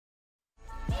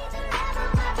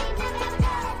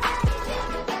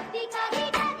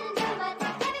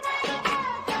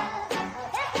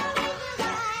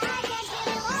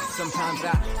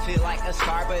it like a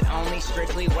scar, but only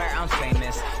strictly where I'm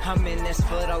famous. I'm in this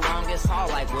for the longest haul,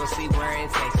 like we'll see where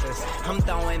it takes us. I'm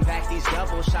throwing back these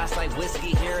double shots like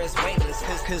whiskey here is weightless.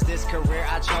 Cause this career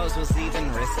I chose was even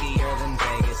riskier than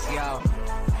Vegas, yo.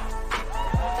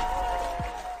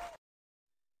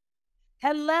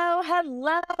 Hello,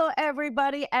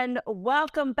 everybody, and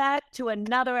welcome back to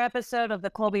another episode of the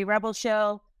Colby Rebel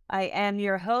Show. I am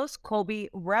your host, Colby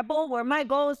Rebel, where my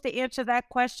goal is to answer that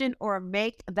question or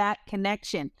make that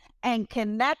connection. And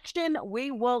connection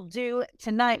we will do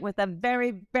tonight with a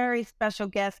very, very special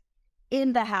guest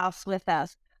in the house with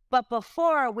us. But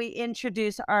before we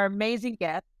introduce our amazing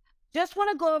guest, just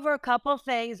want to go over a couple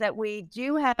things that we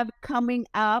do have coming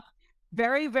up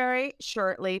very, very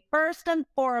shortly. First and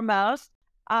foremost,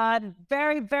 I'm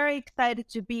very, very excited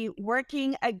to be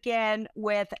working again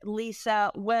with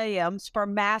Lisa Williams for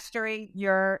Mastering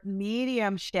Your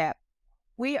Mediumship.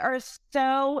 We are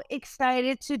so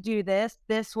excited to do this.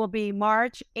 This will be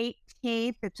March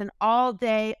 18th. It's an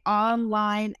all-day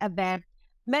online event.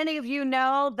 Many of you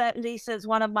know that Lisa is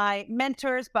one of my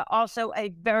mentors, but also a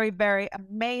very, very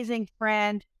amazing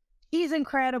friend. She's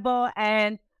incredible,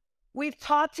 and we've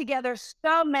taught together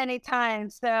so many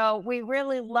times, so we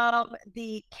really love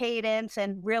the cadence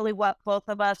and really what both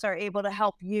of us are able to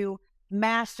help you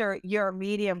master your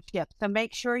mediumship. So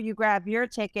make sure you grab your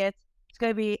tickets. It's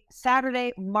going to be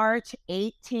Saturday, March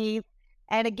 18th.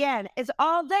 And again, it's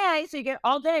all day, so you get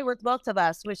all day with both of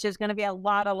us, which is going to be a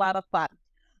lot of fun.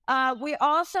 We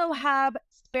also have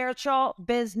spiritual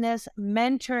business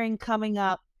mentoring coming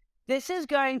up. This is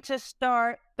going to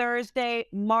start Thursday,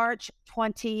 March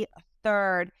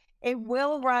 23rd. It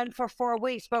will run for 4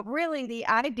 weeks, but really the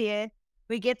idea,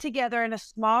 we get together in a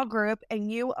small group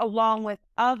and you, along with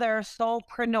other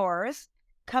soulpreneurs,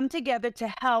 come together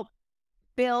to help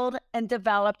build and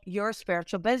develop your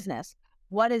spiritual business.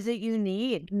 What is it you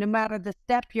need? No matter the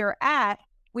step you're at,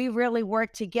 we really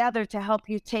work together to help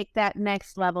you take that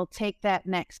next level, take that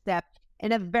next step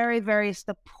in a very, very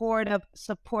supportive,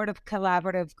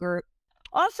 collaborative group.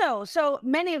 Also, so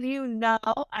many of you know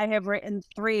I have written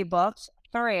 3 books.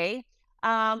 We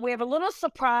have a little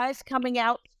surprise coming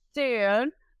out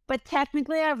soon, but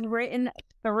technically I've written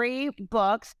 3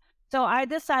 books. So I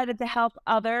decided to help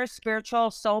other spiritual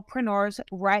soulpreneurs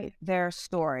write their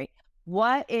story.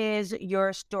 What is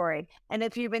your story? And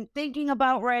if you've been thinking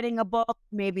about writing a book,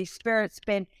 maybe Spirit's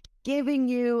been giving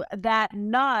you that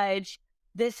nudge,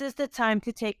 this is the time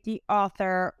to take the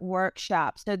author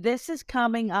workshop. So this is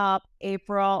coming up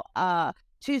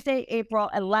Tuesday, April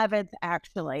 11th,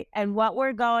 actually. And what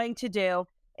we're going to do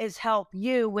is help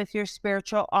you with your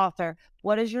spiritual author.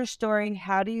 What is your story?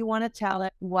 How do you want to tell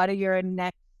it? What are your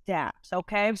next steps?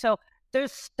 Okay. So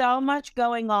there's so much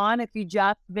going on. If you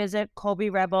just visit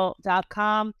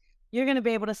colbyrebel.com, you're going to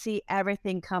be able to see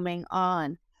everything coming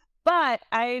on. But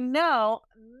I know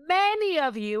many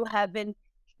of you have been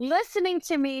listening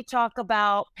to me talk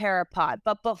about Parapod.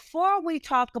 But before we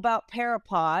talk about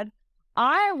Parapod,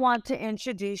 I want to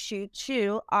introduce you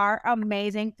to our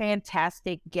amazing,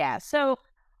 fantastic guest. So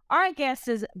our guest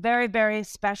is very, very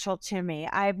special to me.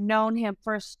 I've known him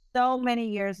for so many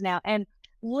years now. And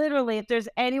literally, if there's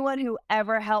anyone who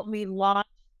ever helped me launch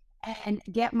and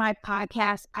get my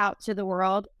podcast out to the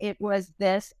world, it was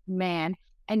this man.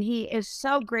 And he is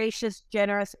so gracious,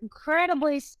 generous,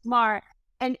 incredibly smart,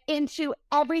 and into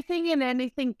everything and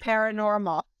anything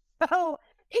paranormal. So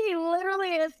he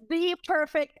literally is the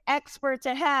perfect expert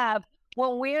to have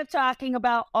when we're talking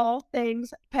about all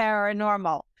things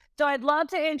paranormal. So I'd love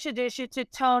to introduce you to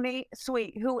Tony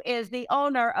Sweet, who is the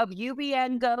owner of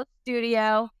UBN Ghost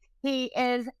Studio. He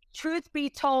is Truth Be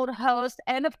Told host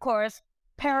and, of course,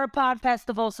 Parapod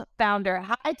Festival's founder.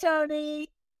 Hi, Tony.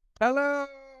 Hello.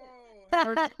 How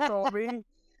are you, Colby?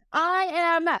 I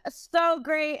am so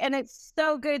great, and it's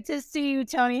so good to see you,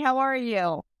 Tony. How are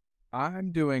you?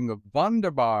 I'm doing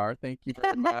wunderbar. Thank you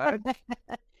very much.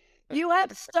 You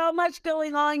have so much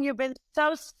going on. You've been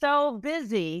so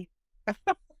busy.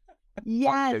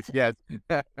 Yes. Yes.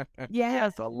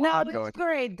 Yes. A lot No, going it's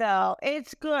great, though.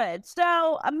 It's good.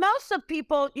 So most of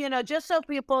people, just so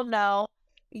people know,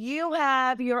 you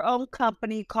have your own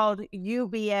company called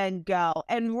UBN Go.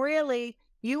 And really,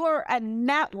 you are a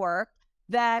network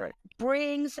that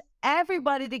brings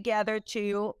everybody together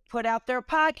to put out their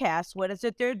podcast. What is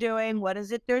it they're doing? What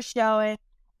is it they're showing?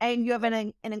 And you have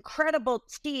an incredible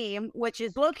team, which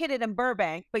is located in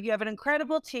Burbank, but you have an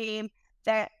incredible team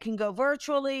that can go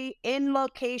virtually, in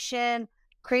location,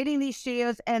 creating these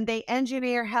studios, and they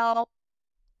engineer, help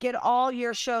get all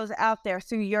your shows out there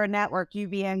through your network,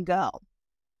 UBN Go.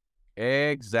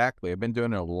 Exactly. I've been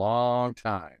doing it a long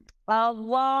time. A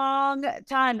long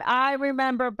time. I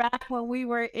remember back when we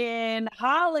were in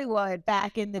Hollywood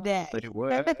back in the day.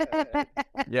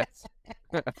 Yes.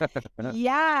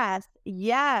 Yes,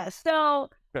 yes. So,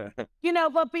 but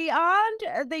beyond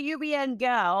the UBN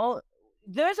Go,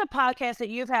 there's a podcast that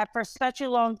you've had for such a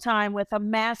long time with a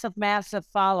massive, massive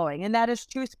following, and that is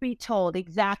Truth Be Told.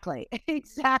 Exactly.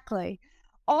 Exactly.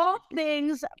 All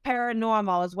things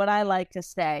paranormal is what I like to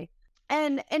say.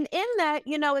 And in that,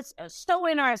 it's so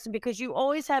interesting because you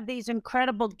always have these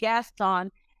incredible guests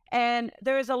on, and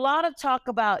there's a lot of talk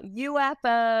about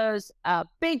UFOs,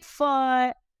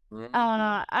 Bigfoot,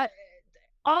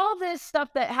 all this stuff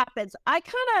that happens. I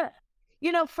kind of,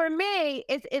 for me,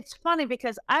 it's funny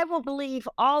because I will believe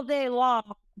all day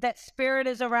long that spirit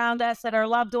is around us, that our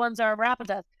loved ones are around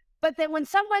us. But then when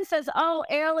someone says, "Oh,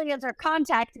 aliens are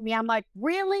contacting me," I'm like,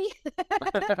 "Really?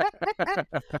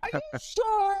 Are you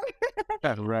sure?"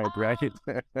 Right.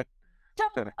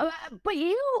 But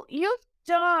you've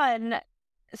done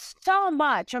so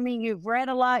much. I mean, you've read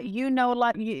a lot. You know a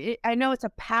lot. I know it's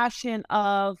a passion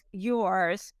of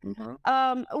yours. What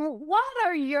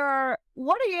are your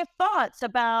thoughts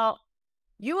about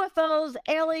UFOs,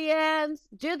 aliens?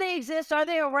 Do they exist? Are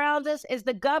they around us? Is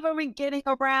the government getting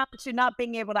around to not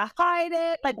being able to hide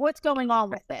it? Like, what's going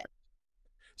on with it?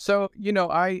 So,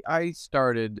 I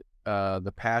started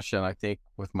the passion, I think,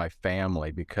 with my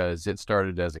family because it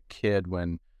started as a kid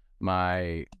when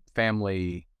my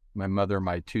family, my mother,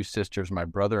 my two sisters, my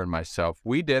brother, and myself,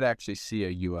 we did actually see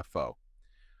a UFO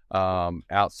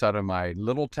outside of my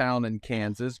little town in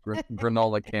Kansas,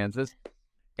 Granola, Kansas.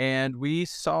 And we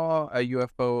saw a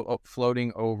UFO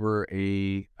floating over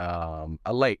a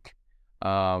lake.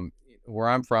 Where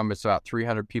I'm from, it's about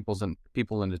 300 people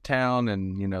in the town,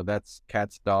 and that's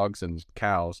cats, dogs, and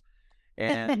cows.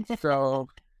 And so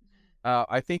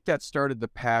I think that started the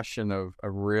passion of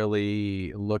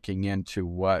really looking into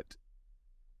what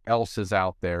else is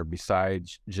out there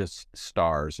besides just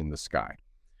stars in the sky.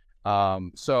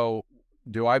 So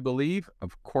do I believe?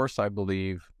 Of course I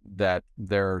believe that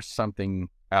there's something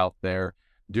out there.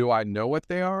 Do I know what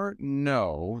they are?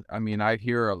 No. I mean, I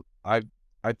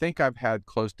think I've had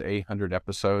close to 800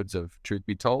 episodes of Truth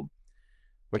Be Told,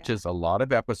 which is a lot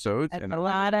of episodes. That's a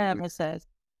lot of episodes.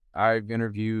 I've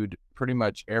interviewed pretty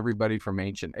much everybody from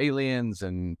Ancient Aliens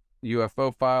and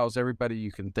UFO files, everybody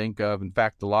you can think of. In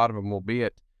fact, a lot of them will be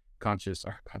at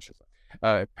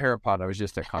Parapod. I was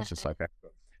just at Conscious Life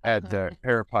at the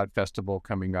Parapod Festival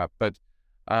coming up. But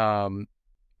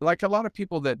like a lot of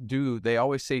people that do, they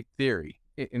always say theory.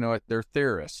 They're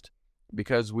theorists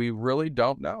because we really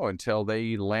don't know until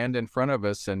they land in front of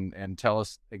us and tell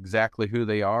us exactly who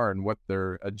they are and what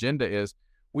their agenda is.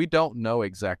 We don't know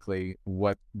exactly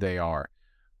what they are,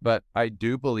 but I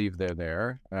do believe they're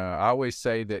there. I always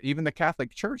say that even the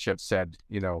Catholic Church have said,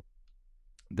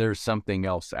 there's something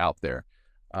else out there.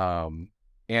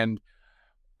 And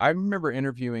I remember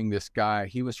interviewing this guy.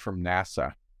 He was from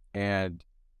NASA, and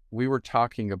we were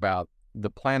talking about the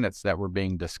planets that were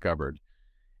being discovered.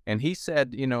 And he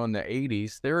said, in the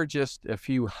 80s, there were just a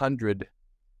few hundred,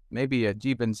 maybe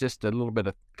even just a little bit,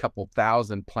 a couple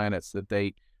thousand planets that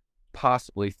they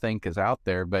possibly think is out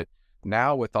there. But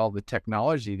now with all the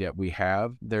technology that we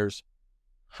have, there's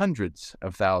hundreds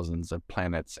of thousands of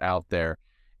planets out there.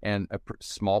 And a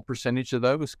small percentage of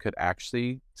those could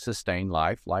actually sustain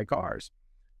life like ours.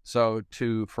 So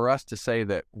for us to say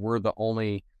that we're the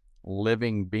only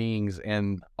living beings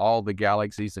in all the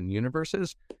galaxies and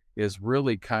universes is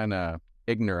really kind of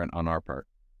ignorant on our part.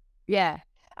 Yeah.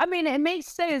 I mean, it makes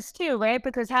sense too, right?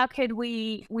 Because how could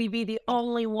we be the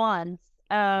only ones?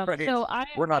 Right. So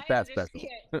we're not that special.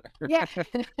 Yeah.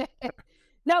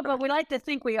 No, but we like to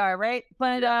think we are, right?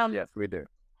 But yes, we do.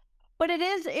 But it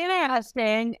is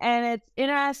interesting, and it's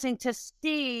interesting to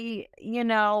see,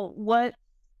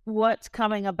 what's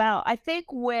coming about. I think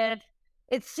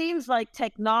it seems like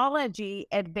technology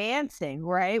advancing,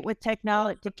 right? With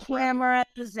technology, the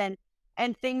cameras and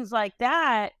things like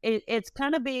that, it's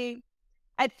going to be,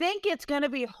 I think it's going to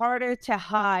be harder to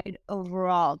hide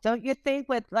overall. Don't you think,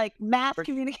 with like mass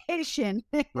communication?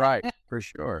 Right. For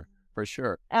sure.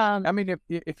 I mean,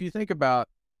 if you think about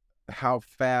how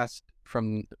fast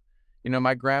from,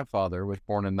 my grandfather was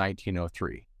born in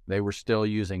 1903. They were still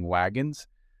using wagons,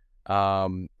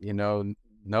 no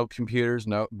computers,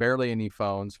 barely any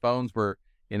phones. Phones were,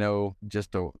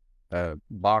 just a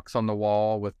box on the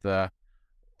wall with the,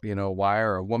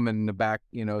 wire, a woman in the back,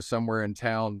 somewhere in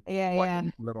town. Yeah.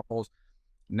 Little holes.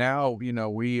 Now,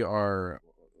 we are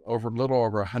a little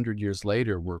over 100 years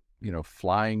later, we're,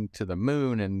 flying to the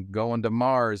moon and going to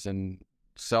Mars and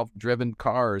self-driven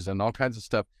cars and all kinds of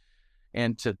stuff.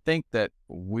 And to think that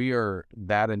we are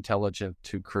that intelligent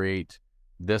to create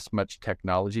this much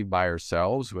technology by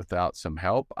ourselves without some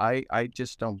help, I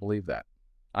just don't believe that.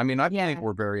 I mean, I think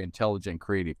we're very intelligent,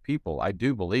 creative people. I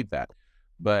do believe that.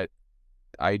 But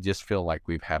I just feel like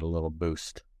we've had a little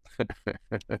boost.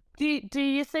 Do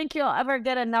you think you'll ever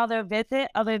get another visit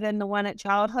other than the one at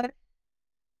childhood?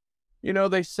 You know,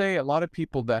 they say a lot of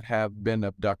people that have been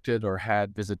abducted or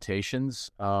had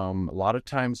visitations, a lot of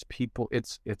times people,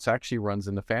 it's actually runs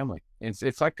in the family.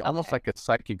 It's like almost like a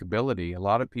psychic ability. A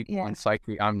lot of people in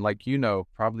psychic, I'm like,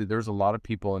 probably there's a lot of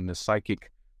people in the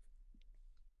psychic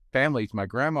families. My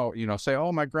grandma, say,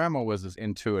 oh, my grandma was as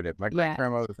intuitive. My great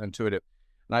grandma was intuitive.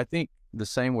 And I think the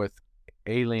same with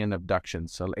alien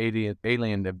abductions, so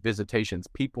alien visitations.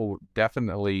 People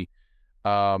definitely,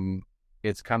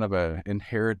 it's kind of a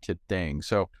inherited thing.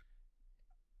 So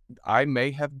I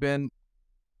may have been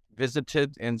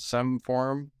visited in some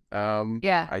form.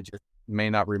 I just may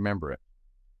not remember it.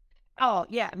 Oh,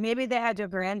 yeah. Maybe they had your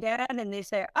granddad and they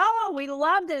say, oh, we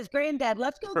loved his granddad.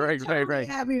 Let's go right,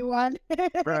 everyone.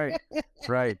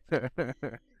 right.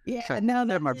 Yeah, no,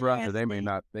 that's my brother. They might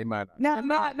not.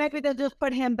 No, maybe they'll just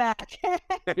put him back.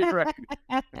 Right.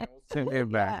 Send him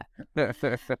back.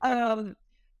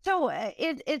 So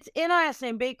it's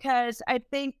interesting because I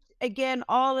think, again,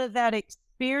 all of that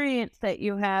experience that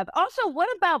you have. Also,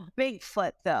 what about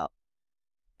Bigfoot, though?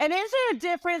 And is there a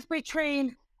difference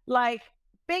between, like,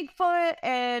 Bigfoot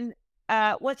and,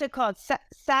 what's it called?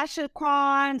 Sasquatch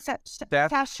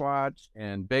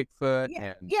and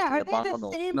Bigfoot. Are they the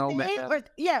same thing? Are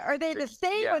they the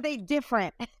same or are they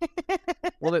different?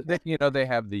 Well, they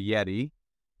have the Yeti.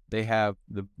 They have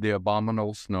the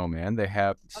abominable snowman. They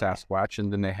have Sasquatch,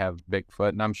 and then they have Bigfoot.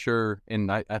 And I'm sure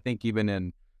I think even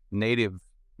in Native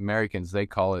Americans, they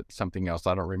call it something else.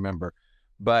 I don't remember.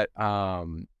 But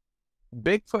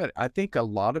Bigfoot, I think a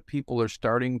lot of people are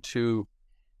starting to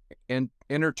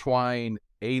intertwine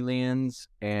aliens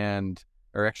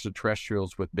or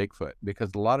extraterrestrials with Bigfoot,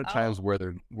 because a lot of times where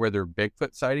there are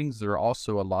Bigfoot sightings, there are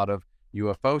also a lot of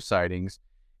UFO sightings,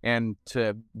 and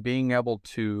to being able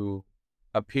to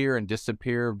appear and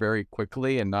disappear very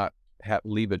quickly and not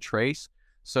leave a trace.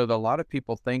 So a lot of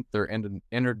people think they're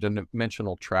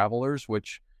interdimensional travelers,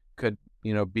 which could,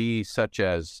 be such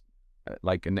as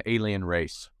like an alien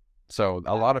race. So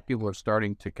a lot of people are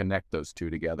starting to connect those two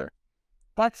together.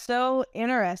 That's so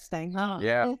interesting, huh?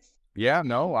 Yeah. Yeah,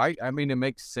 no, I mean, it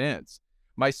makes sense.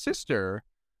 My sister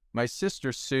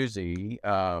Susie,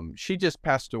 she just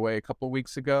passed away a couple of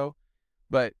weeks ago,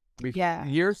 but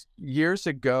years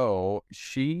ago,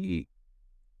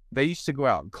 they used to go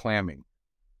out clamming.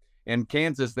 In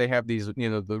Kansas, they have these,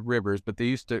 the rivers, but they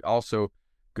used to also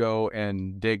go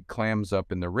and dig clams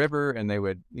up in the river, and they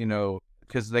would,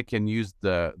 because they can use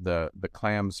the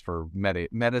clams for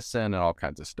medicine and all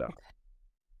kinds of stuff.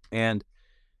 And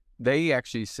they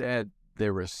actually said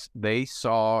they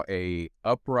saw a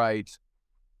upright,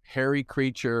 hairy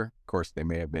creature. Of course, they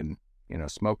may have been,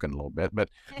 smoking a little bit, but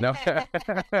no.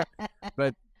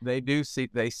 But they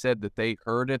said that they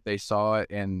heard it, they saw it,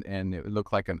 and it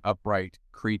looked like an upright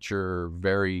creature,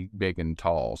 very big and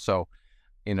tall. So,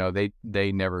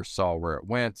 they never saw where it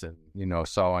went and,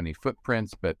 saw any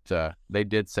footprints, but they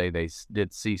did say they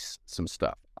did see some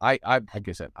stuff. Like I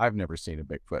said, I've never seen a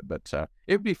Bigfoot, but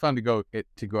it would be fun to go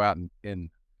out and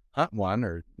hunt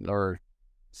one or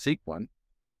seek one.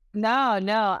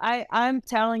 No, I'm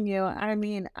telling you, I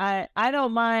mean, I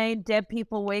don't mind dead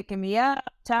people waking me up,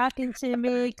 talking to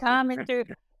me, coming through.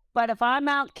 But if I'm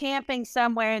out camping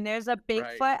somewhere and there's a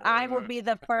Bigfoot, I will be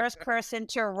the first person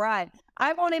to run.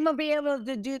 I won't even be able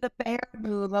to do the bear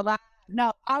move.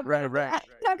 No, I'm not going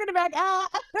to back out.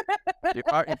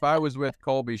 If I was with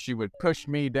Colby, she would push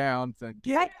me down. And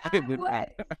get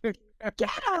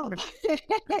out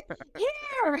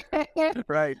here.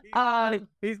 Right.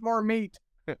 He's more meat.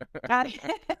 And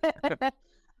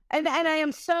I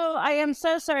am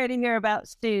so sorry to hear about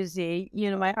Susie.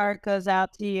 My heart goes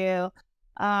out to you.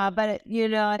 But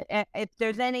if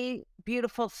there's any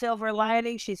beautiful silver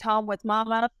lining, she's home with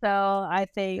Mama. So I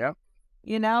think,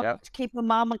 keeping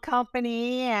Mama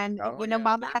company, and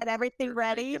Mama had everything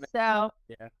ready. So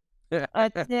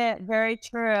that's it. Very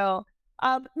true.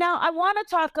 Now I want to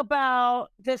talk about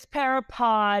this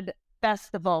Parapod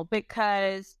Festival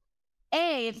because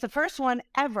A, it's the first one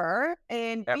ever,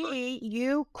 and B,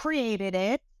 you created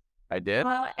it. I did.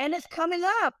 And it's coming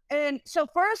up. And so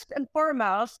first and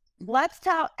foremost, let's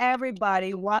tell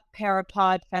everybody what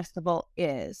Parapod Festival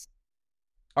is.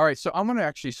 All right. So I'm going to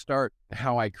actually start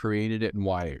how I created it and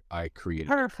why I created it.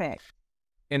 Perfect.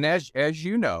 And as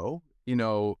you know,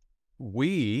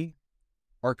 we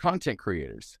are content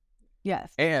creators.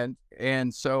 Yes.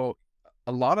 And so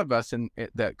a lot of us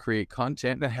that create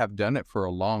content and have done it for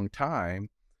a long time,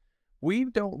 we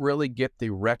don't really get the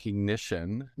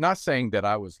recognition. Not saying that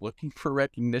I was looking for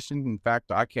recognition. In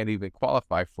fact, I can't even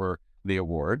qualify for the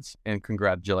awards. And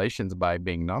congratulations by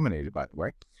being nominated, by the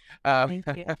way. Thank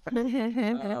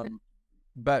you.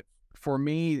 But for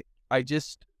me, I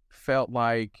just felt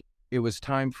like it was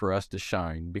time for us to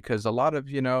shine, because a lot of,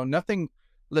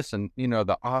 listen,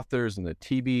 the authors and the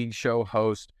TV show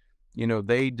host,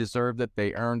 they deserve it,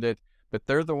 they earned it, but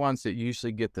they're the ones that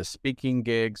usually get the speaking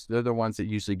gigs. They're the ones that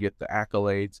usually get the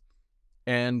accolades.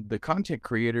 And the content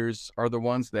creators are the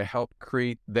ones that help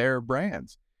create their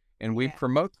brands, and we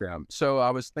promote them. So I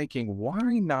was thinking, why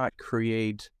not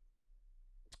create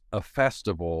a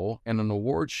festival and an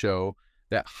award show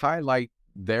that highlight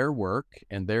their work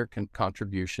and their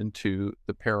contribution to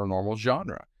the paranormal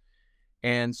genre?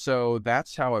 And so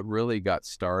that's how it really got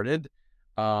started.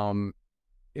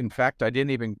 In fact, I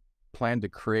didn't even plan to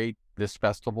create this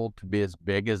festival to be as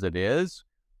big as it is,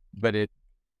 but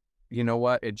you know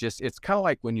what? It's kind of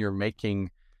like when you're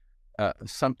making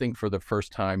something for the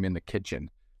first time in the kitchen.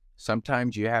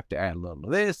 Sometimes you have to add a little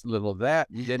of this, a little of that.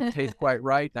 It didn't taste quite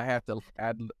right. I have to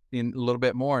add in a little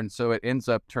bit more. And so it ends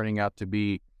up turning out to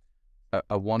be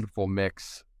a wonderful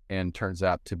mix, and turns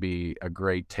out to be a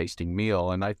great tasting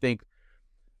meal. And I think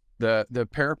the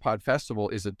Parapod Festival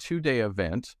is a 2-day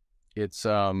event. It's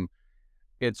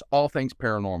all things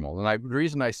paranormal. And the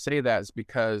reason I say that is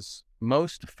because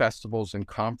most festivals and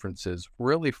conferences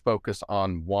really focus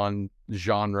on one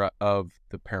genre of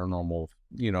the paranormal,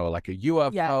 like a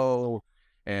UFO,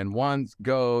 and one's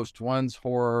ghost, one's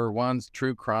horror, one's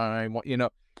true crime,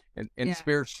 and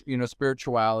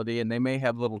spirituality, and they may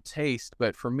have little taste.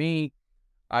 But for me,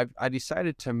 I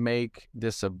decided to make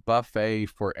this a buffet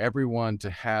for everyone to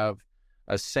have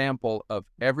a sample of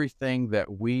everything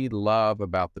that we love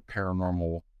about the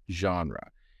paranormal genre.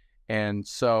 And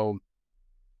so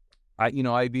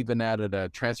I've even added a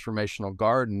transformational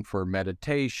garden for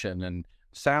meditation and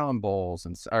sound bowls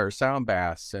or sound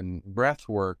baths and breath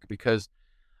work, because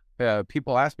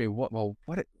people ask me,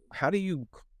 how do you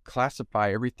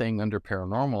classify everything under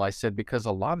paranormal? I said, because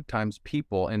a lot of times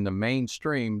people in the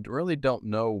mainstream really don't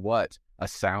know what a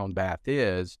sound bath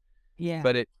is,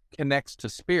 but it connects to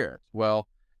spirit. Well,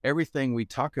 everything we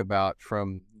talk about,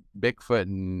 from Bigfoot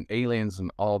and aliens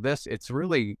and all this, it's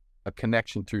really a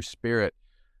connection through spirit,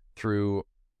 through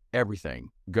everything,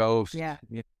 ghosts,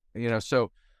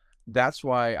 so that's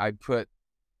why I put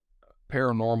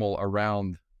paranormal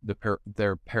around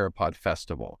their Parapod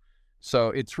Festival. So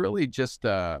it's really just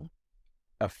a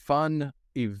fun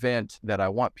event that I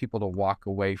want people to walk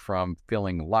away from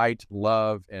feeling light,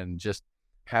 love, and just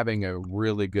having a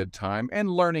really good time, and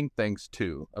learning things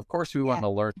too. Of course, we want to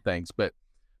learn things, but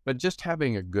just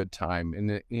having a good time,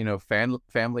 and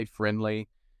family friendly,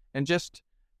 and just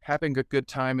having a good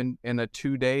time in a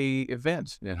 2-day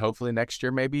event, and hopefully next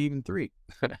year, maybe even 3.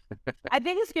 I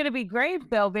think it's going to be great,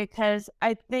 Bill, because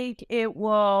I think it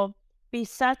will be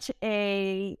such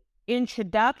a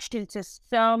introduction to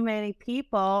so many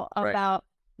people about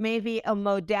maybe a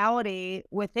modality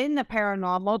within the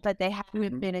paranormal that they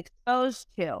haven't been exposed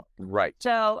to. Right.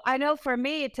 So I know for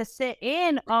me, to sit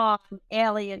in on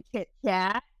alien chit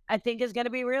chat, I think is going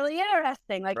to be really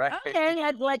interesting.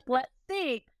 Okay, let's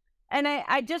see. And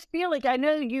I just feel like, I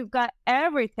know you've got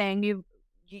everything.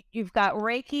 You've got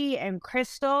Reiki and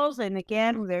crystals, and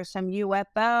again, there's some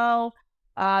UFO.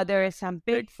 There is some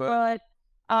Bigfoot.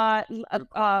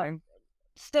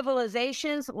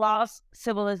 Civilizations, lost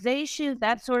civilizations,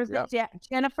 that sort of thing. Yeah,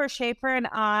 Jennifer Schaefer and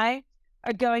I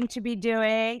are going to be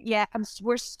doing.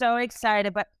 We're so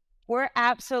excited, but we're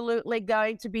absolutely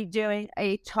going to be doing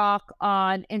a talk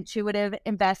on intuitive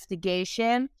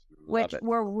investigation, which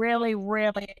we're really,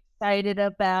 really excited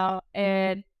about.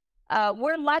 And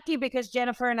we're lucky because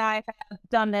Jennifer and I have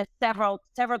done this several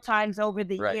times over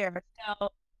the years. So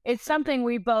it's something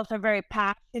we both are very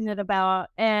passionate about.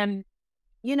 And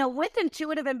with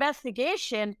intuitive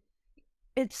investigation,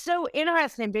 it's so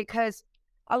interesting because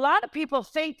a lot of people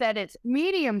think that it's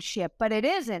mediumship, but it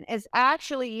isn't. It's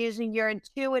actually using your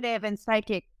intuitive and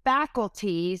psychic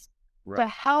faculties to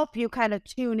help you kind of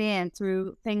tune in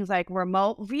through things like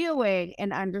remote viewing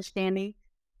and understanding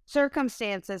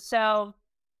circumstances. So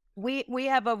we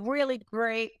have a really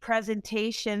great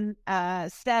presentation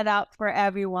set up for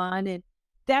everyone, and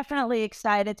definitely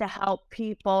excited to help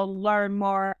people learn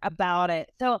more about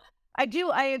it. So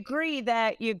I agree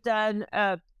that you've done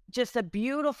just a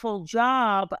beautiful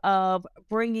job of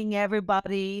bringing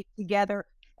everybody together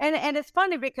And it's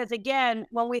funny because again,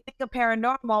 when we think of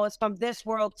paranormal, it's from this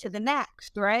world to the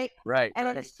next, right? Right.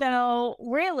 And so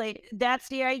really that's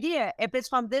the idea. If it's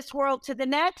from this world to the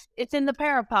next, it's in the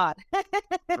parapod.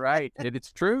 Right.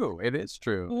 It's true. It is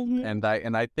true. Mhm.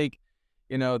 And I think,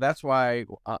 that's why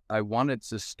I wanted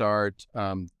to start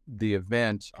the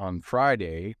event on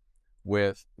Friday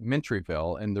with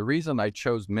Mentryville. And the reason I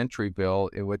chose Mentryville,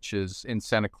 which is in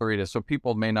Santa Clarita, so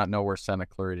people may not know where Santa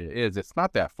Clarita is. It's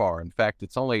not that far. In fact,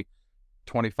 it's only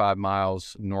 25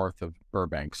 miles north of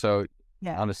Burbank. So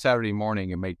Yeah. on a Saturday morning,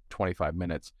 it made 25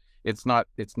 minutes. It's not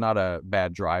a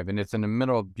bad drive, and it's in the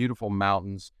middle of beautiful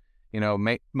mountains.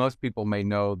 Most people may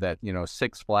know that,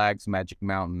 Six Flags Magic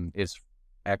Mountain is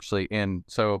actually in,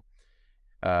 so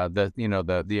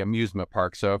the amusement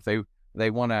park. So if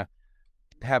they want to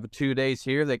have 2 days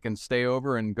here, they can stay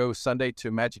over and go Sunday to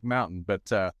Magic Mountain. But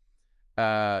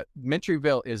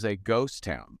Mentryville is a ghost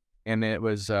town, and it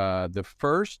was the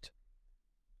first.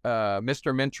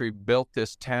 Mr. Mentry built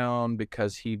this town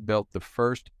because he built the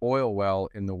first oil well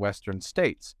in the western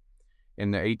states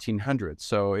in the 1800s.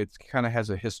 So it kind of has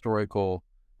a historical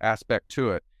aspect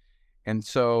to it. And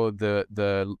so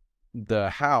the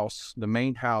house, the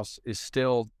main house, is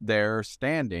still there,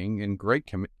 standing in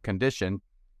great condition.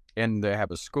 And they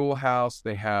have a schoolhouse,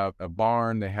 they have a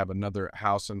barn, they have another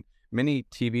house, and many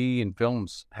TV and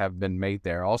films have been made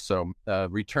there. Also,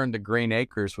 Return to Green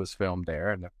Acres was filmed there,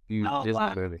 and a few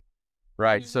Disney movies.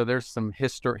 Right. So there's some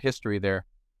history there,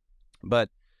 but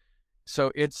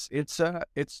so it's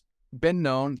been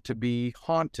known to be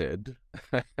haunted,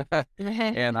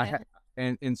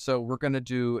 and so we're going to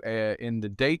do in the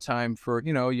daytime for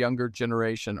younger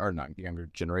generation, or not younger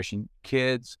generation,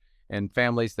 kids and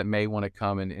families that may want to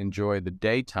come and enjoy the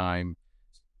daytime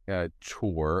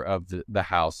tour of the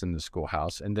house and the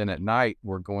schoolhouse. And then at night,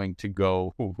 we're going to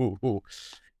go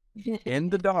in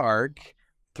the dark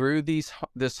through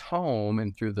this home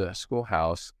and through the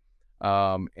schoolhouse.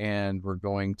 And we're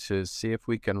going to see if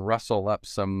we can rustle up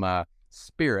some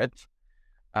spirit.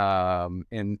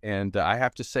 And I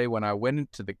have to say, when I went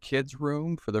into the kids'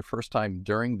 room for the first time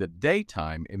during the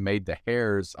daytime, it made the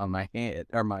hairs on my head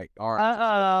or my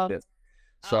arm.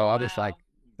 So I was like,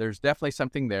 there's definitely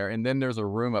something there. And then there's a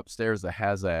room upstairs that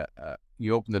has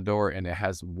you open the door and it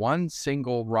has one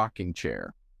single rocking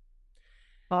chair.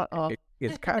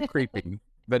 It's kind of creepy,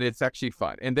 but it's actually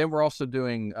fun. And then we're also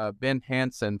doing Ben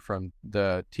Hansen from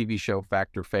the TV show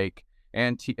Fact or Fake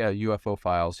and UFO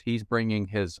Files. He's bringing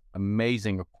his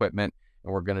amazing equipment,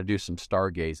 and we're going to do some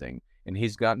stargazing. And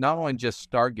he's got not only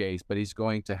just stargaze, but he's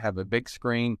going to have a big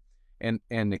screen and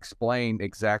explain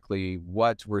exactly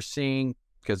what we're seeing.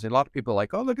 Because a lot of people are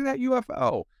like, oh, look at that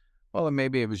UFO. Well,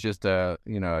 maybe it was just a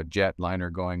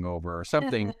jetliner going over or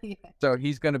something. Yeah. So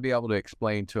he's going to be able to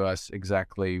explain to us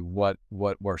exactly what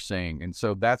we're seeing. And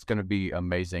so that's going to be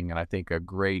amazing. And I think a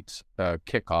great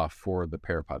kickoff for the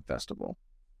Parapod Festival.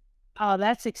 Oh,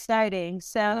 that's exciting.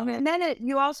 So, and then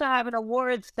you also have an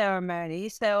awards ceremony.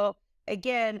 So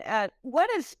again, what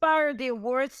inspired the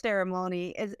awards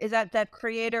ceremony? Is that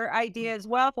creator idea as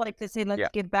well? Like to say, let's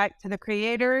give back to the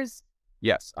creators.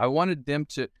 Yes, I wanted them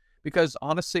to, because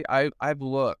honestly, I've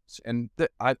looked, and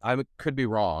I could be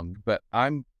wrong, but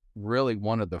I'm really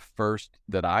one of the first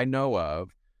that I know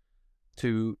of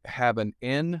to have an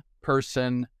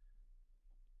in-person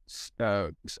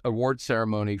award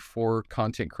ceremony for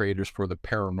content creators for the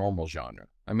paranormal genre.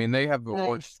 I mean, they have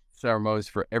award ceremonies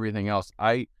for everything else.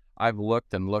 I've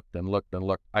looked and looked and looked and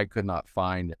looked. I could not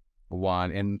find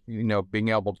one, and being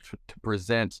able to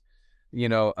present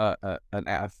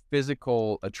a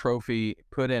physical, a trophy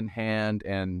put in hand,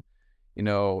 and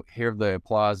hear the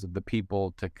applause of the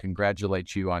people to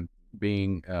congratulate you on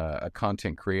being a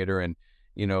content creator and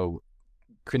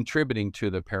contributing to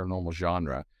the paranormal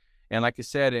genre. And like I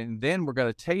said, and then we're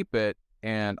going to tape it,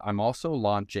 and I'm also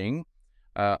launching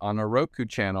on a Roku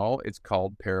channel. It's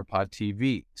called Parapod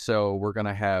TV. So we're going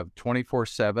to have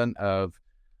 24/7 of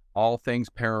all things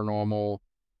paranormal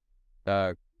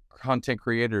content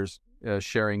creators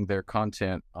sharing their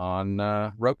content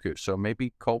on Roku. So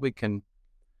maybe Colby can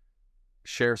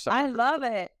share something. I love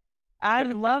it. I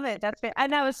love it.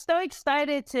 And I was so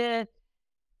excited to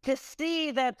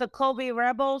see that the Colby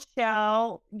Rebel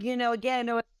show, again,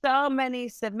 there were so many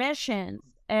submissions.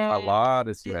 A lot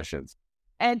of submissions.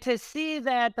 And to see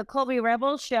that the Colby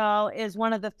Rebel show is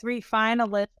one of the 3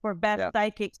 finalists for Best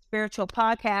Psychic Spiritual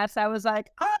Podcast, I was like,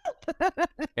 oh!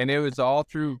 And it was all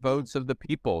through votes of the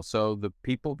people. So the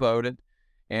people voted,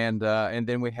 and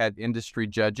then we had industry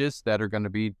judges that are going to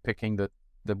be picking the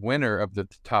winner of the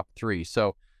top 3.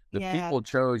 So The Yeah. people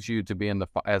chose you to be in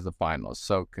as a finalist.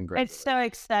 So It's congratulations. so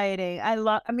exciting.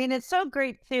 I mean, it's so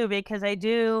great too, because I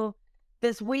do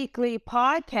this weekly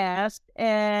podcast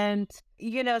and,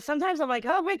 sometimes I'm like,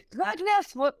 oh my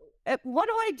goodness, what do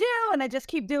I do? And I just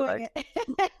keep doing it.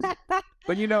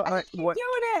 But I just keep doing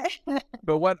it.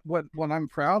 but what I'm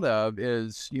proud of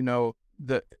is,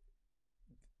 the,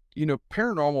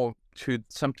 paranormal to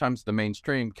sometimes the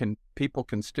mainstream people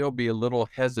can still be a little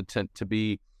hesitant to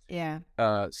be Yeah.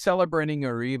 celebrating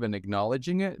or even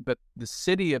acknowledging it. But the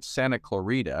city of Santa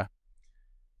Clarita,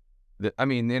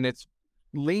 and it's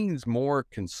leans more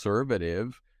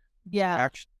conservative, Yeah.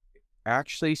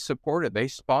 actually support it. They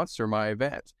sponsor my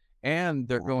event. And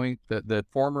they're going, the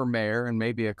former mayor and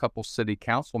maybe a couple city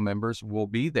council members will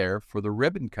be there for the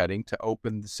ribbon cutting to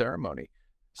open the ceremony.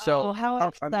 So how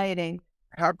exciting.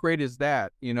 how great is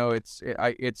that?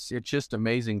 It's just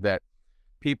amazing that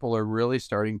people are really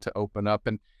starting to open up.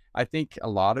 And I think a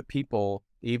lot of people,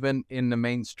 even in the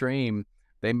mainstream,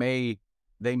 they may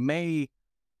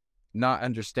not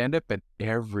understand it, but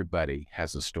everybody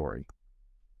has a story.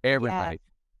 Everybody.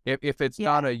 Yeah. If it's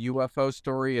not a UFO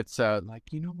story, it's like,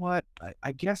 you know what?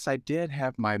 I guess I did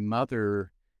have my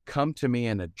mother come to me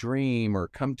in a dream, or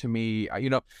come to me,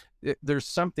 there's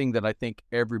something that I think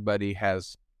everybody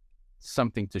has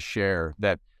something to share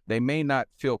that they may not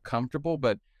feel comfortable,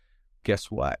 but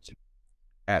guess what?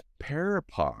 At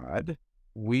Parapod,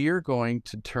 we are going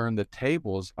to turn the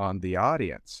tables on the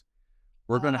audience.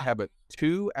 We're going to have a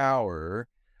 2-hour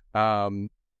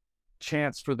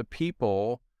chance for the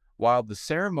people while the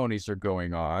ceremonies are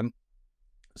going on.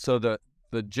 So the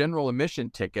general admission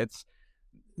tickets,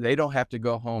 they don't have to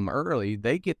go home early.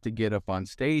 They get to get up on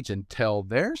stage and tell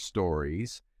their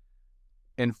stories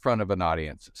in front of an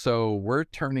audience. So we're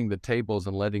turning the tables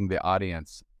and letting the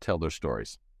audience tell their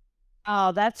stories.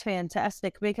 Oh, that's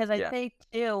fantastic, because I think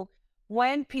too,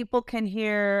 when people can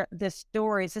hear the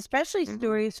stories, especially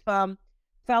stories from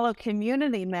fellow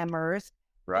community members,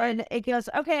 and it goes,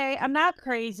 okay, I'm not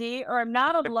crazy, or I'm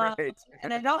not alone,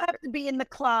 and I don't have to be in the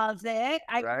closet.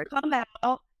 I can come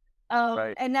out.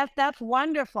 And that's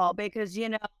wonderful, because,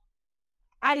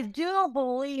 I do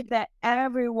believe that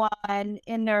everyone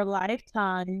in their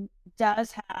lifetime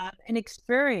does have an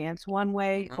experience one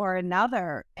way or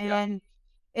another. And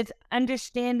it's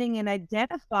understanding and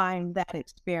identifying that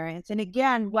experience. And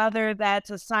again, whether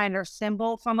that's a sign or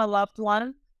symbol from a loved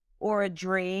one, or a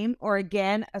dream, or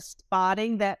again, a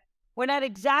spotting that we're not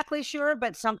exactly sure,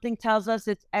 but something tells us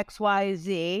it's X, Y,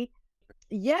 Z.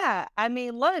 Yeah, I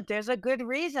mean, look, there's a good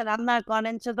reason I'm not going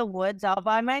into the woods all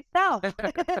by myself.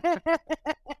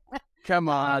 Come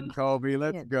on, Colby,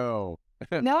 let's go.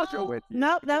 No.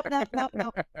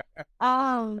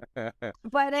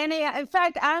 But in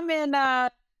fact, I'm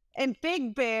in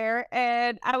Big Bear,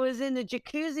 and I was in the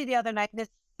jacuzzi the other night, and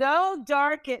it's so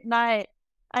dark at night.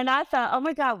 And I thought, oh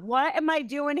my God, what am I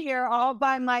doing here all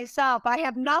by myself? I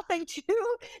have nothing to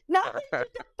defend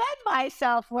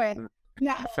myself with.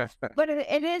 No, but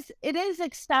it is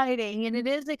exciting, and it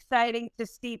is exciting to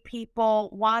see people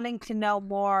wanting to know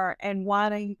more and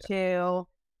wanting to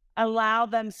allow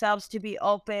themselves to be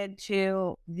open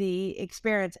to the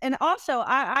experience. And also,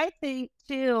 I think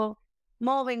too,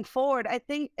 moving forward, I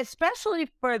think especially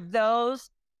for those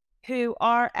who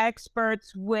are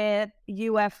experts with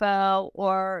UFO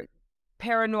or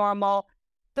paranormal,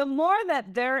 the more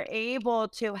that they're able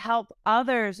to help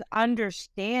others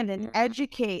understand and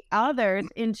educate others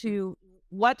into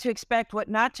what to expect, what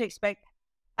not to expect,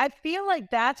 I feel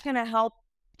like that's going to help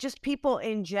just people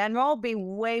in general be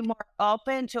way more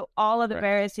open to all of the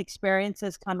various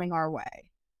experiences coming our way.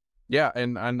 Yeah,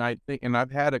 and I think, and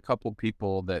I've had a couple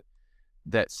people that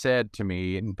said to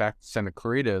me, in fact, Santa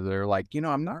Clarita, they're like,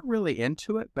 I'm not really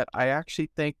into it, but I actually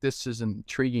think this is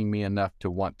intriguing me enough to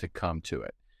want to come to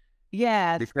it.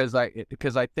 Yeah, because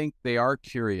I think they are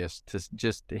curious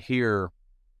to hear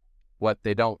what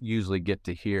they don't usually get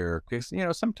to hear, because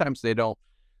sometimes they don't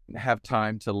have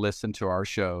time to listen to our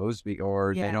shows,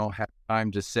 or they don't have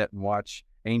time to sit and watch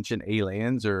Ancient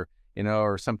Aliens or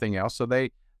or something else. So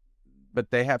they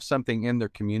have something in their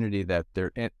community that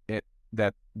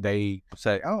that they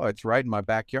say, oh, it's right in my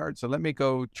backyard, so let me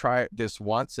go try this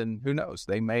once, and who knows,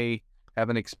 they may have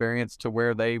an experience to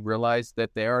where they realize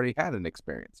that they already had an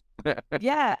experience.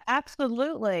 Yeah,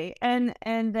 absolutely. And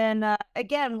then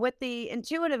again, with the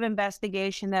intuitive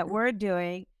investigation that we're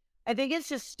doing, I think it's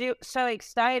just so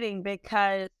exciting,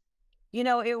 because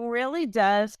it really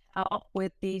does help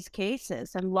with these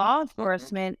cases, and law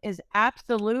enforcement is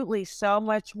absolutely so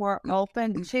much more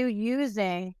open to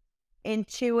using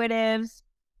intuitives,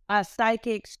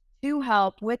 psychics to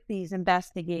help with these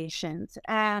investigations.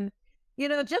 And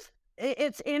just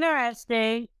it's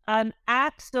interesting. I'm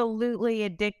absolutely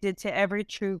addicted to every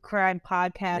true crime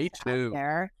podcast Me out too.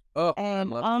 there. Oh, I And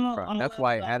love all, crime. all That's of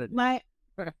why I them. added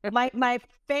My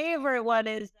favorite one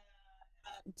is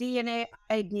DNA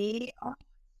ID. Oh,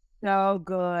 so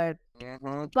good.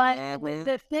 Mhm, But mhm.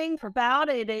 the thing about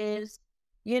it is,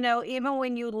 even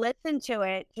when you listen to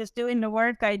it, just doing the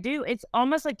work I do, it's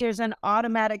almost like there's an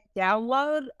automatic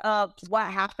download of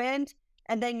what happened.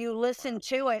 And then you listen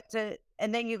to it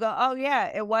and then you go, oh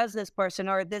yeah, it was this person,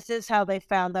 or this is how they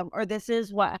found them, or this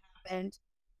is what happened.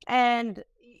 And,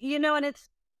 and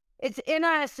it's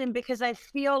interesting because I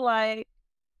feel like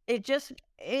it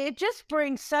just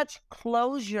brings such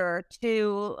closure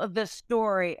to the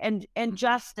story and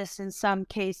justice in some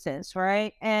cases,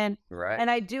 right? and Right. and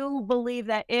I do believe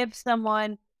that if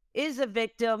someone is a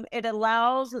victim, it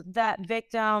allows that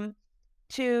victim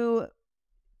to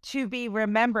be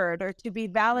remembered, or to be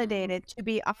Mhm. validated, to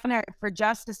be honored, for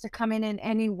justice to come in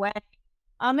any way.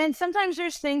 And sometimes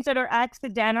there's things that are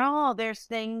accidental, there's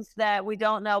things that we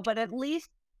don't know, but at least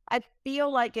I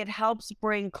feel like it helps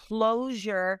bring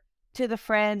closure to the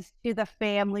friends, to the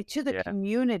family, to the Yeah,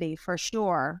 community, for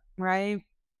sure, right?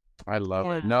 I love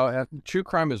it. Yeah. No, true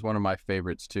crime is one of my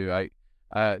favorites too.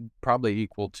 Probably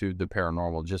equal to the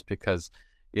paranormal, just because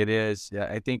it is.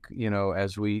 I think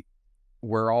as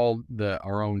we're all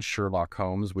our own Sherlock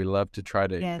Holmes. We love to try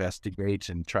to Yes. investigate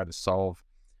and try to solve.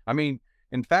 I mean,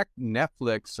 in fact,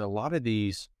 Netflix, a lot of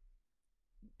these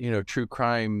true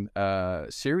crime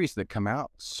series that come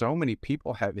out, so many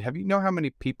people have you know how many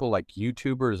people, like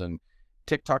YouTubers and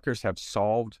TikTokers, have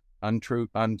solved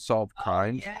unsolved Oh,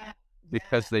 crimes yeah.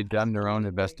 because Yeah, they've done their own absolutely.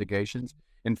 investigations.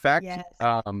 In fact, Yes.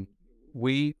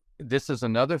 we this is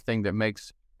another thing that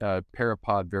makes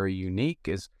Parapod very unique,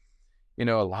 is a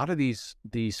lot of these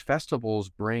festivals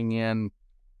bring in,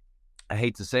 I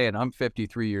hate to say it, I'm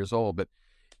 53 years old, but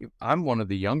I'm one of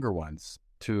the younger ones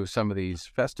to some of these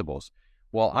festivals.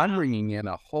 Well, I'm Wow. bringing in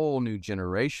a whole new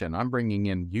generation. I'm bringing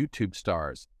in YouTube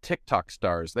stars, TikTok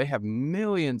stars. They have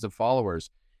millions of followers,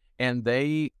 and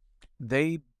they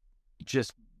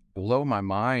just blow my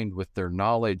mind with their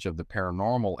knowledge of the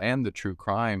paranormal and the true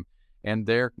crime. And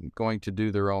they're going to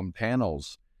do their own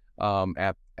panels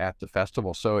at the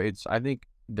festival. So I think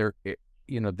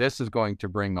this is going to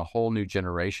bring a whole new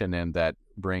generation in, that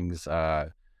brings uh,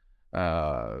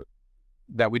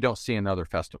 that we don't see in other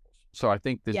festivals. So I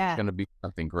think this is Yeah. going to be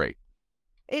something great.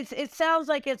 It sounds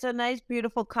like it's a nice,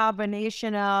 beautiful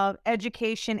combination of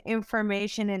education,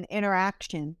 information, and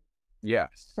interaction.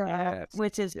 Yes, So, yes,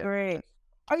 which is yes. great.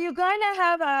 Are you going to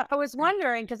have I was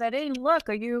wondering, because I didn't look,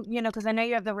 are because I know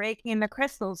you have the Reiki and the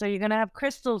crystals. Are you going to have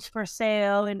crystals for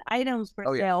sale and items for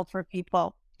Oh yeah, sale for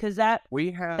people? Because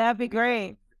we have that'd be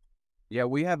great.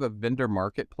 we have a vendor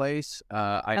marketplace.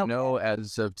 I Okay. know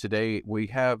as of today we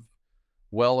have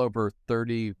well over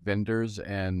 30 vendors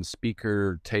and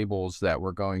speaker tables that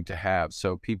we're going to have.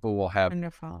 So people will have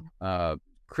Wonderful.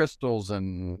 crystals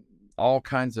and all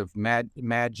kinds of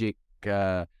magic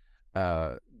uh,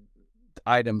 uh,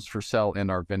 items for sale in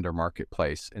our vendor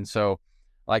marketplace. And so,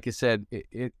 like I said,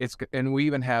 and we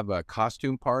even have a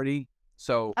costume party.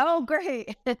 So Oh,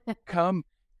 great. come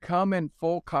come in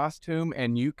full costume,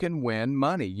 and you can win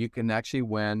money. You can actually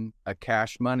win a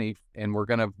cash money, and we're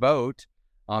going to vote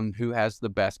on who has the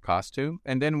best costume.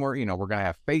 And then we're going to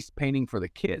have face painting for the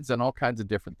kids and all kinds of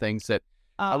different things that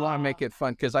I want to uh, make it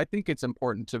fun, because I think it's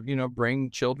important to bring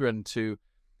children to.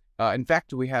 In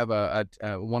fact, we have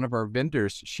one of our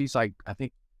vendors. She's like, I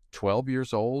think, 12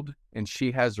 years old, and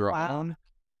she has her wow. own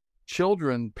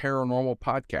children paranormal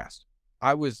podcast.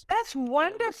 I was That's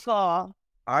wonderful.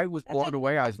 I was That's a blown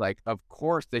away. I was like, of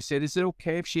course. They said, is it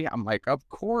okay if I'm like, of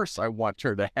course I want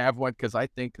her to have one, because I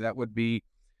think that would be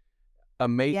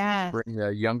amazing to yes. bring a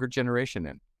younger generation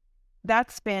in.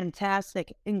 That's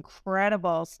fantastic.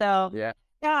 Incredible. So, Yeah.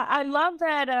 yeah, I love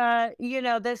that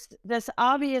this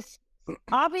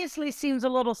obviously seems a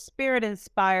little spirit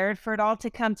inspired for it all to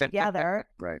come together.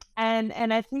 Right.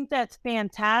 And I think that's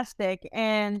fantastic.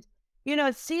 And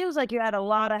it seems like you had a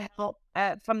lot of help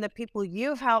from the people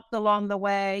you've helped along the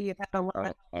way. You've had a lot of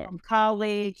help from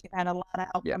colleagues, you've had a lot of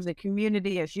help from Yes. the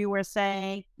community, as you were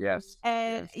saying. Yes.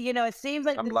 And Yes. it seems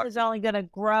like I'm this is lucky. only going to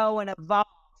grow and evolve,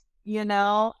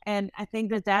 and I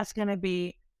think that that's going to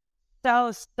be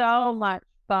so much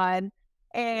fun.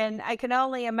 And I can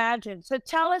only imagine. So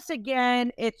tell us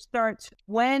again, it starts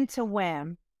when to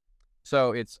when?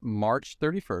 So it's March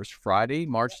 31st, Friday,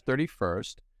 March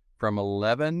 31st, from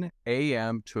 11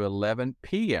 a.m. to 11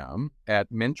 p.m.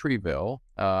 at Mentryville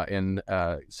in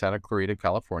Santa Clarita,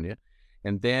 California.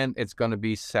 And then it's going to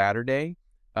be Saturday,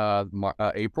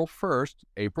 April 1st.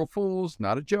 April Fools,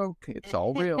 not a joke. It's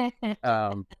all real.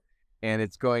 And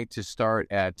it's going to start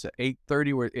at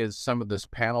 8:30, where is some of this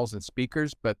panels and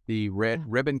speakers, but the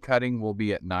ribbon cutting will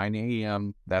be at 9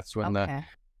 a.m. That's when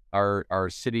our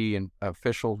city and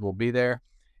officials will be there,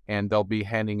 and they'll be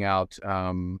handing out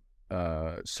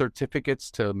certificates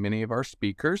to many of our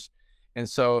speakers. And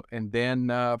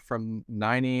then from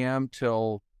 9 a.m.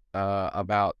 till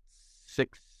about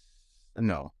 7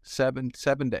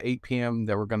 to 8 p.m.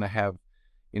 that we're going to have,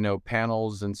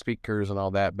 panels and speakers and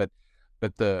all that. But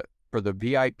for the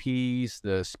VIPs,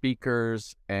 the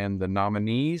speakers, and the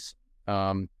nominees,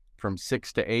 from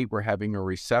 6 to 8, we're having a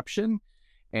reception.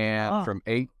 And from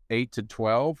 8 to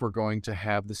 12, we're going to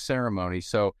have the ceremony.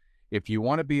 So if you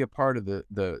want to be a part of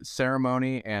the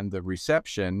ceremony and the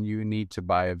reception, you need to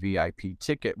buy a VIP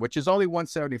ticket, which is only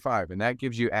 $175, and that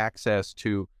gives you access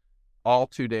to all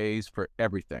 2 days for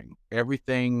everything.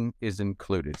 Everything is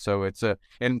included. So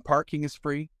and parking is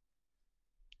free.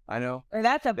 I know.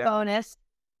 That's a bonus.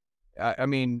 I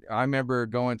mean, I remember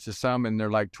going to some and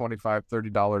they're like $25,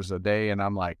 $30 a day. And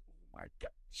I'm like, oh my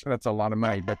gosh, that's a lot of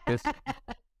money. But this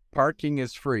parking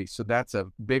is free. So that's a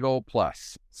big old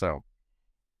plus. So.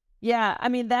 Yeah, I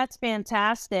mean, that's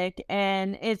fantastic.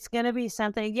 And it's going to be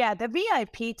something. Yeah, the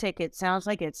VIP ticket sounds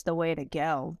like it's the way to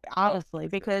go, honestly,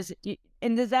 because,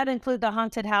 and does that include the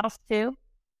haunted house too?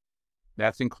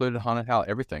 That's included, haunted house,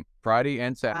 everything, Friday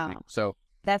and Saturday. Wow. So.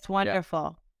 That's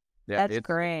wonderful. Yeah, that's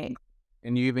great.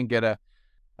 And you even get a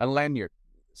lanyard.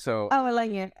 So. Oh, a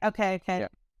lanyard. Okay. Yeah.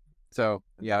 So,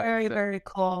 yeah. Very, very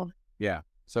cool. Yeah.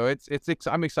 So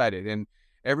I'm excited. And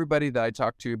everybody that I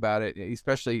talk to about it,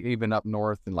 especially even up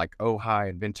north and like Ojai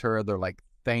and Ventura, they're like,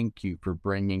 thank you for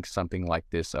bringing something like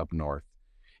this up north.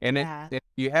 And if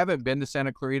you haven't been to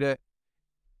Santa Clarita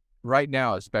right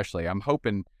now, especially, I'm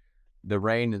hoping the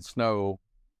rain and snow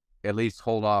at least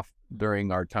hold off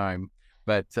during our time.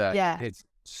 But it's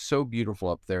so beautiful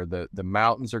up there. The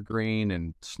mountains are green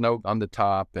and snow on the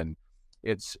top, and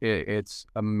it's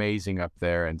amazing up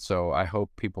there. And so I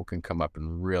hope people can come up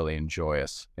and really enjoy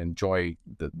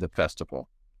the festival.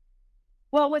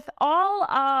 Well, with all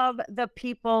of the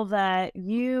people that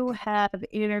you have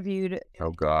interviewed,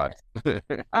 oh God,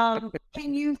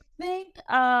 can you think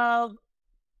of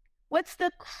what's the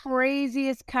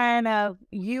craziest kind of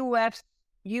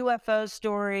UFO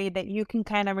story that you can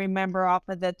kind of remember off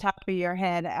of the top of your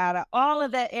head out of all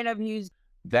of the interviews?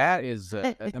 That is,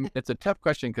 it's a tough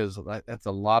question because that's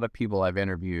a lot of people I've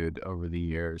interviewed over the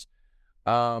years.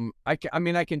 I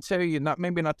can tell you,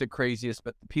 maybe not the craziest,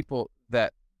 but the people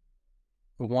that,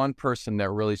 one person that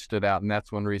really stood out, and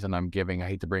that's one reason I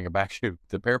hate to bring it back to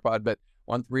the Parapod, but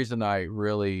one reason I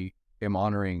really am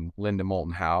honoring Linda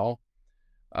Moulton Howe.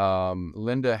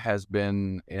 Linda has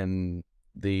been in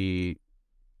the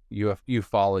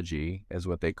ufology, is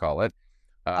what they call it.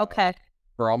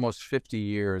 For almost 50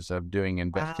 years of doing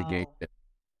investigation. Wow.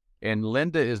 And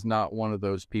Linda is not one of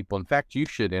those people. In fact, you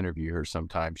should interview her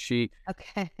sometime. She's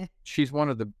one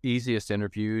of the easiest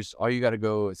interviews. All you got to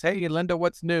go is, hey, Linda,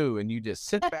 what's new? And you just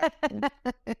sit back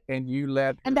and you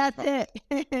let her and that's it.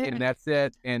 And that's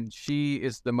it. And she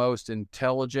is the most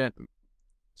intelligent,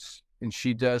 and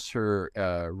she does her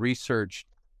research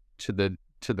to the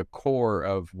core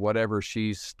of whatever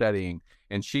she's studying.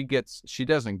 And she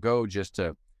doesn't go just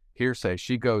to hearsay.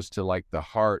 She goes to like the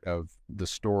heart of the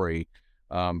story,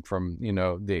 from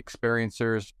the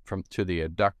experiencers, to the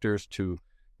abductors, to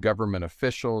government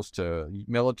officials, to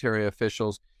military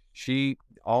officials.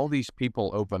 All these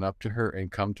people open up to her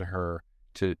and come to her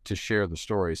to share the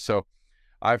stories. So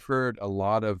I've heard a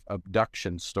lot of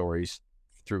abduction stories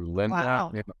through Linda.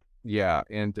 Wow. Yeah,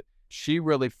 and she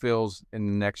really feels in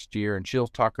the next year, and she'll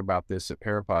talk about this at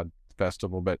Parapod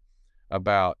Festival, but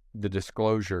about the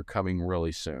disclosure coming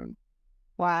really soon.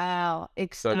 Wow,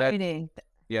 exciting.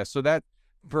 So that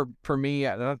for me,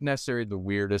 not necessarily the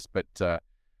weirdest, but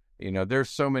there's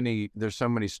so many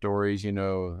stories.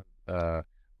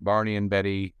 Barney and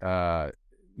Betty,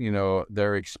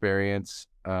 their experience.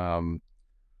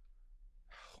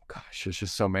 Gosh, there's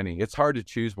just so many. It's hard to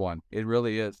choose one. It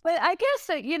really is. But I guess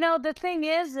the thing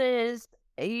is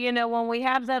when we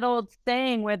have that old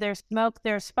saying where there's smoke,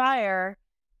 there's fire.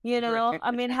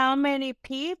 I mean, how many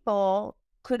people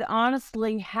could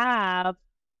honestly have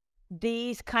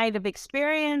these kind of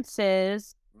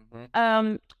experiences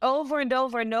over and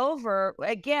over and over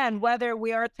again, whether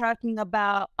we are talking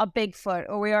about a Bigfoot,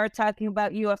 or we are talking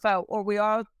about UFO, or we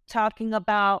are talking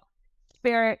about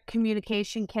spirit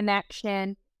communication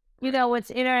connection.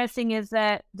 What's interesting is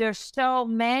that there's so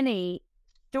many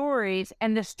stories,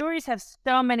 and the stories have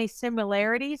so many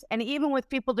similarities. And even with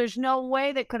people, there's no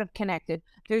way they could have connected.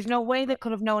 There's no way they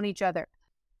could have known each other.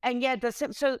 And yet,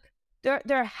 so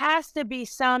there has to be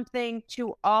something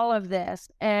to all of this.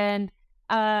 And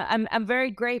I'm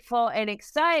very grateful and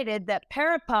excited that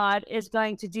Parapod is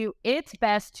going to do its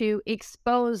best to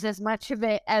expose as much of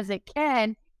it as it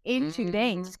can in 2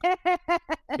 days.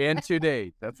 In 2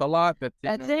 days. That's a lot. But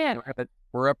That's it.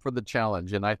 We're up for the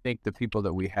challenge. And I think the people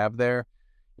that we have there,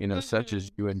 such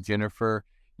as you and Jennifer,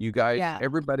 you guys,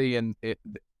 everybody in it,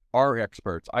 are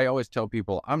experts. I always tell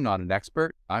people I'm not an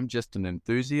expert. I'm just an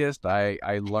enthusiast.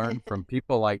 I learn from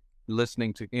people, like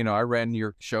listening to, I ran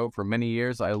your show for many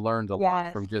years. I learned a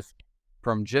lot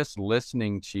from just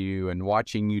listening to you and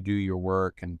watching you do your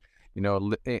work, and,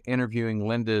 interviewing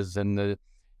Linda's and the,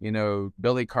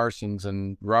 Billy Carson's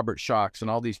and Robert Schoch's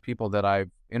and all these people that I've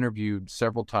interviewed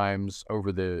several times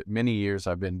over the many years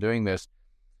I've been doing this.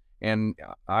 And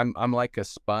I'm like a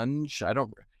sponge. I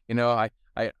don't, I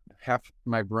half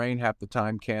my brain half the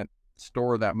time can't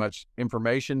store that much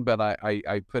information, but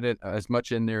I put it as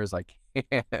much in there as I can.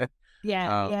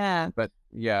 But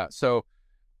yeah, so,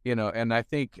 and I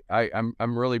think I'm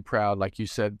really proud, like you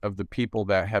said, of the people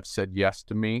that have said yes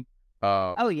to me.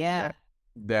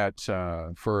 That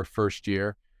for a first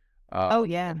year.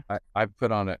 I've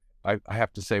put on I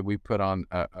have to say we put on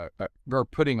we're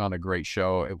putting on a great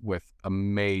show with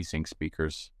amazing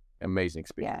speakers.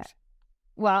 Yeah.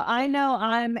 Well, I know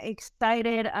I'm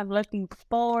excited. I'm looking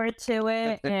forward to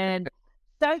it, and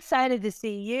so excited to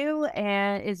see you.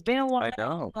 And it's been a while. I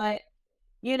know. But,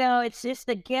 it's just,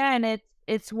 again,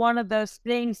 it's one of those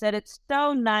things that it's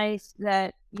so nice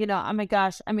that, oh my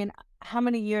gosh, I mean, how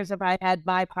many years have I had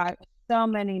BIPOC? So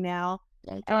many now.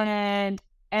 And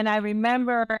I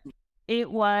remember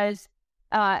it was,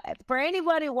 for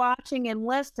anybody watching and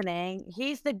listening,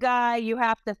 he's the guy you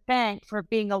have to thank for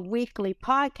being a weekly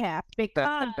podcast,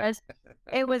 because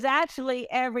it was actually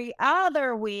every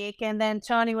other week. And then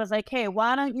Tony was like, hey,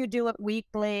 why don't you do it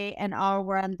weekly and I'll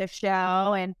run the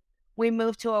show? And we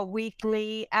moved to a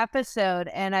weekly episode,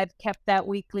 and I've kept that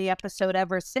weekly episode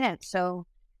ever since. So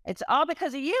it's all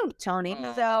because of you, Tony.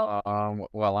 So,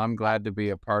 well, I'm glad to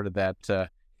be a part of that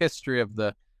history of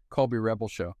the Colby Rebel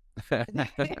Show. There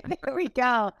we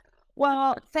go.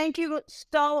 Well, thank you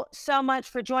so much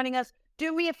for joining us.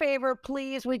 Do me a favor,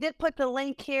 please. We did put the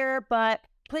link here, but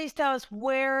please tell us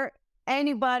where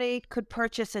anybody could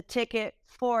purchase a ticket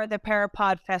for the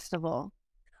Parapod Festival.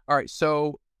 All right,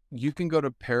 so you can go to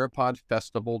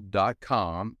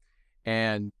parapodfestival.com,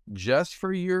 and just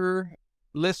for your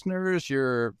listeners,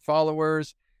 your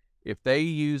followers, if they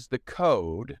use the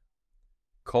code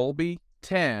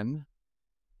Colby10,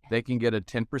 they can get a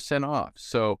 10% off.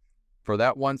 So for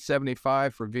that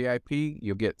 $175 for VIP,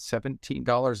 you'll get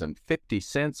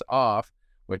 $17.50 off,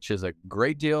 which is a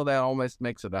great deal. That almost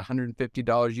makes it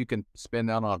 $150 you can spend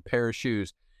out on a pair of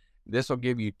shoes. This will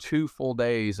give you 2 full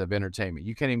days of entertainment.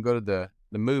 You can't even go to the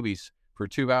movies for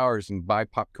 2 hours and buy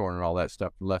popcorn and all that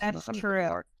stuff. That's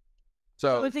true.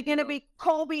 So is it going to be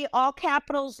Colby, all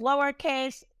capitals,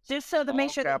 lowercase, just so to make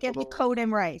sure they get the code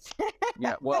in right?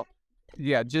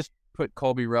 Just put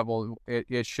Colby Rebel.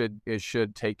 It should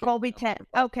take Colby 10.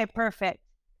 Okay, perfect.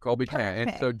 Colby 10.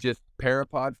 And so just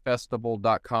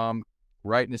parapodfestival.com,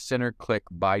 right in the center, click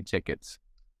buy tickets.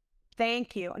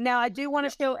 Thank you. Now, I do want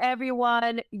to show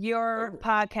everyone your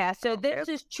podcast. So this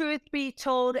is Truth Be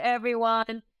Told,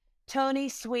 everyone. Tony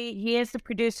Sweet, he is the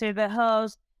producer, the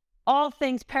host. All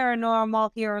things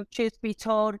paranormal here on Truth Be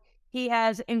Told. He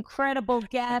has incredible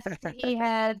guests. He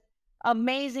has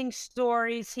amazing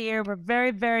stories here. We're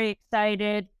very, very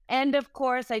excited. And of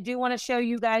course, I do want to show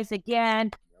you guys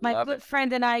again, my good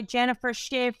friend and I, Jennifer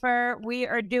Schaefer, we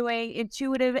are doing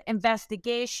Intuitive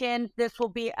Investigation. This will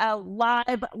be a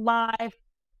live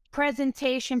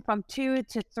presentation from 2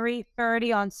 to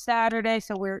 3:30 on Saturday.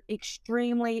 So we're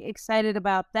extremely excited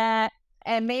about that.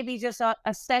 And maybe just a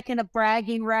second of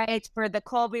bragging rights for the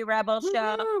Colby Rebel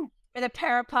Show, for the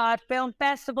Parapod Film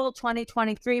Festival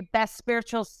 2023 Best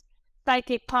Spiritual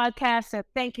Psychic Podcast. So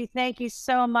thank you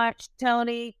so much,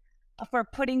 Tony, for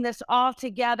putting this all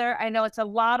together. I know it's a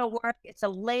lot of work. It's a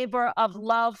labor of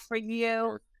love for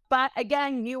you. But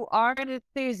again, you are an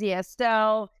enthusiast,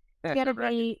 so it's going to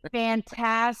be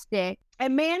fantastic.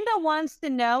 Amanda wants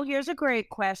to know, here's a great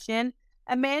question.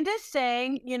 Amanda's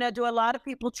saying, do a lot of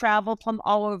people travel from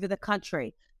all over the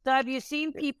country? So have you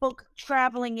seen people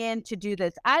traveling in to do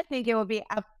this? I think it would be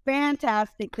a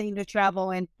fantastic thing to travel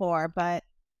in for, but...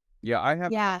 Yeah, I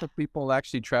have lots of people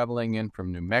actually traveling in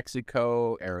from New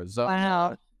Mexico,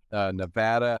 Arizona,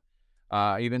 Nevada.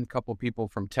 Even a couple people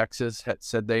from Texas had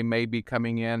said they may be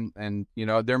coming in, and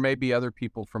there may be other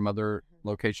people from other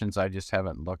locations. I just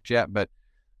haven't looked yet, but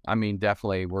I mean,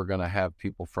 definitely we're going to have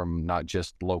people from not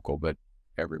just local, but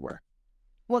everywhere.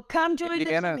 Well, come join us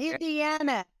from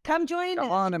Indiana. Come join us.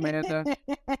 Come on, Amanda.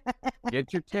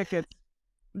 Get your tickets.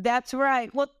 That's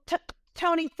right. Well,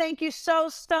 Tony, thank you so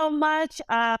much.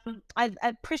 I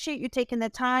appreciate you taking the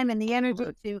time and the energy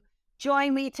to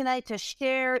join me tonight to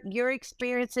share your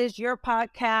experiences, your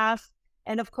podcast,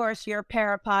 and of course, your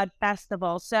Parapod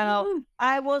Festival. So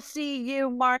I will see you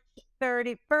March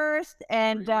 31st.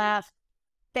 And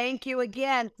thank you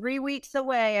again. 3 weeks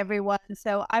away, everyone.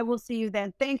 So I will see you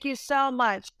then. Thank you so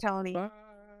much, Tony. Bye.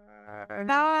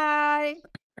 Bye.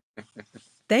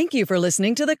 Thank you for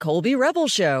listening to the Colby Rebel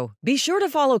Show. Be sure to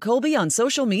follow Colby on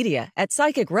social media at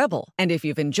Psychic Rebel. And if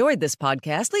you've enjoyed this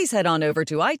podcast, please head on over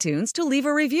to iTunes to leave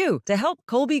a review to help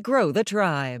Colby grow the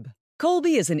tribe.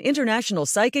 Colby is an international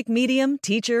psychic medium,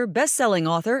 teacher, best-selling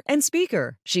author, and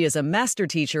speaker. She is a master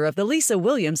teacher of the Lisa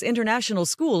Williams International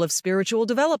School of Spiritual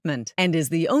Development and is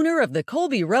the owner of the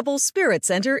Colby Rebel Spirit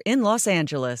Center in Los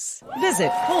Angeles. Visit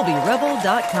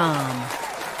ColbyRebel.com.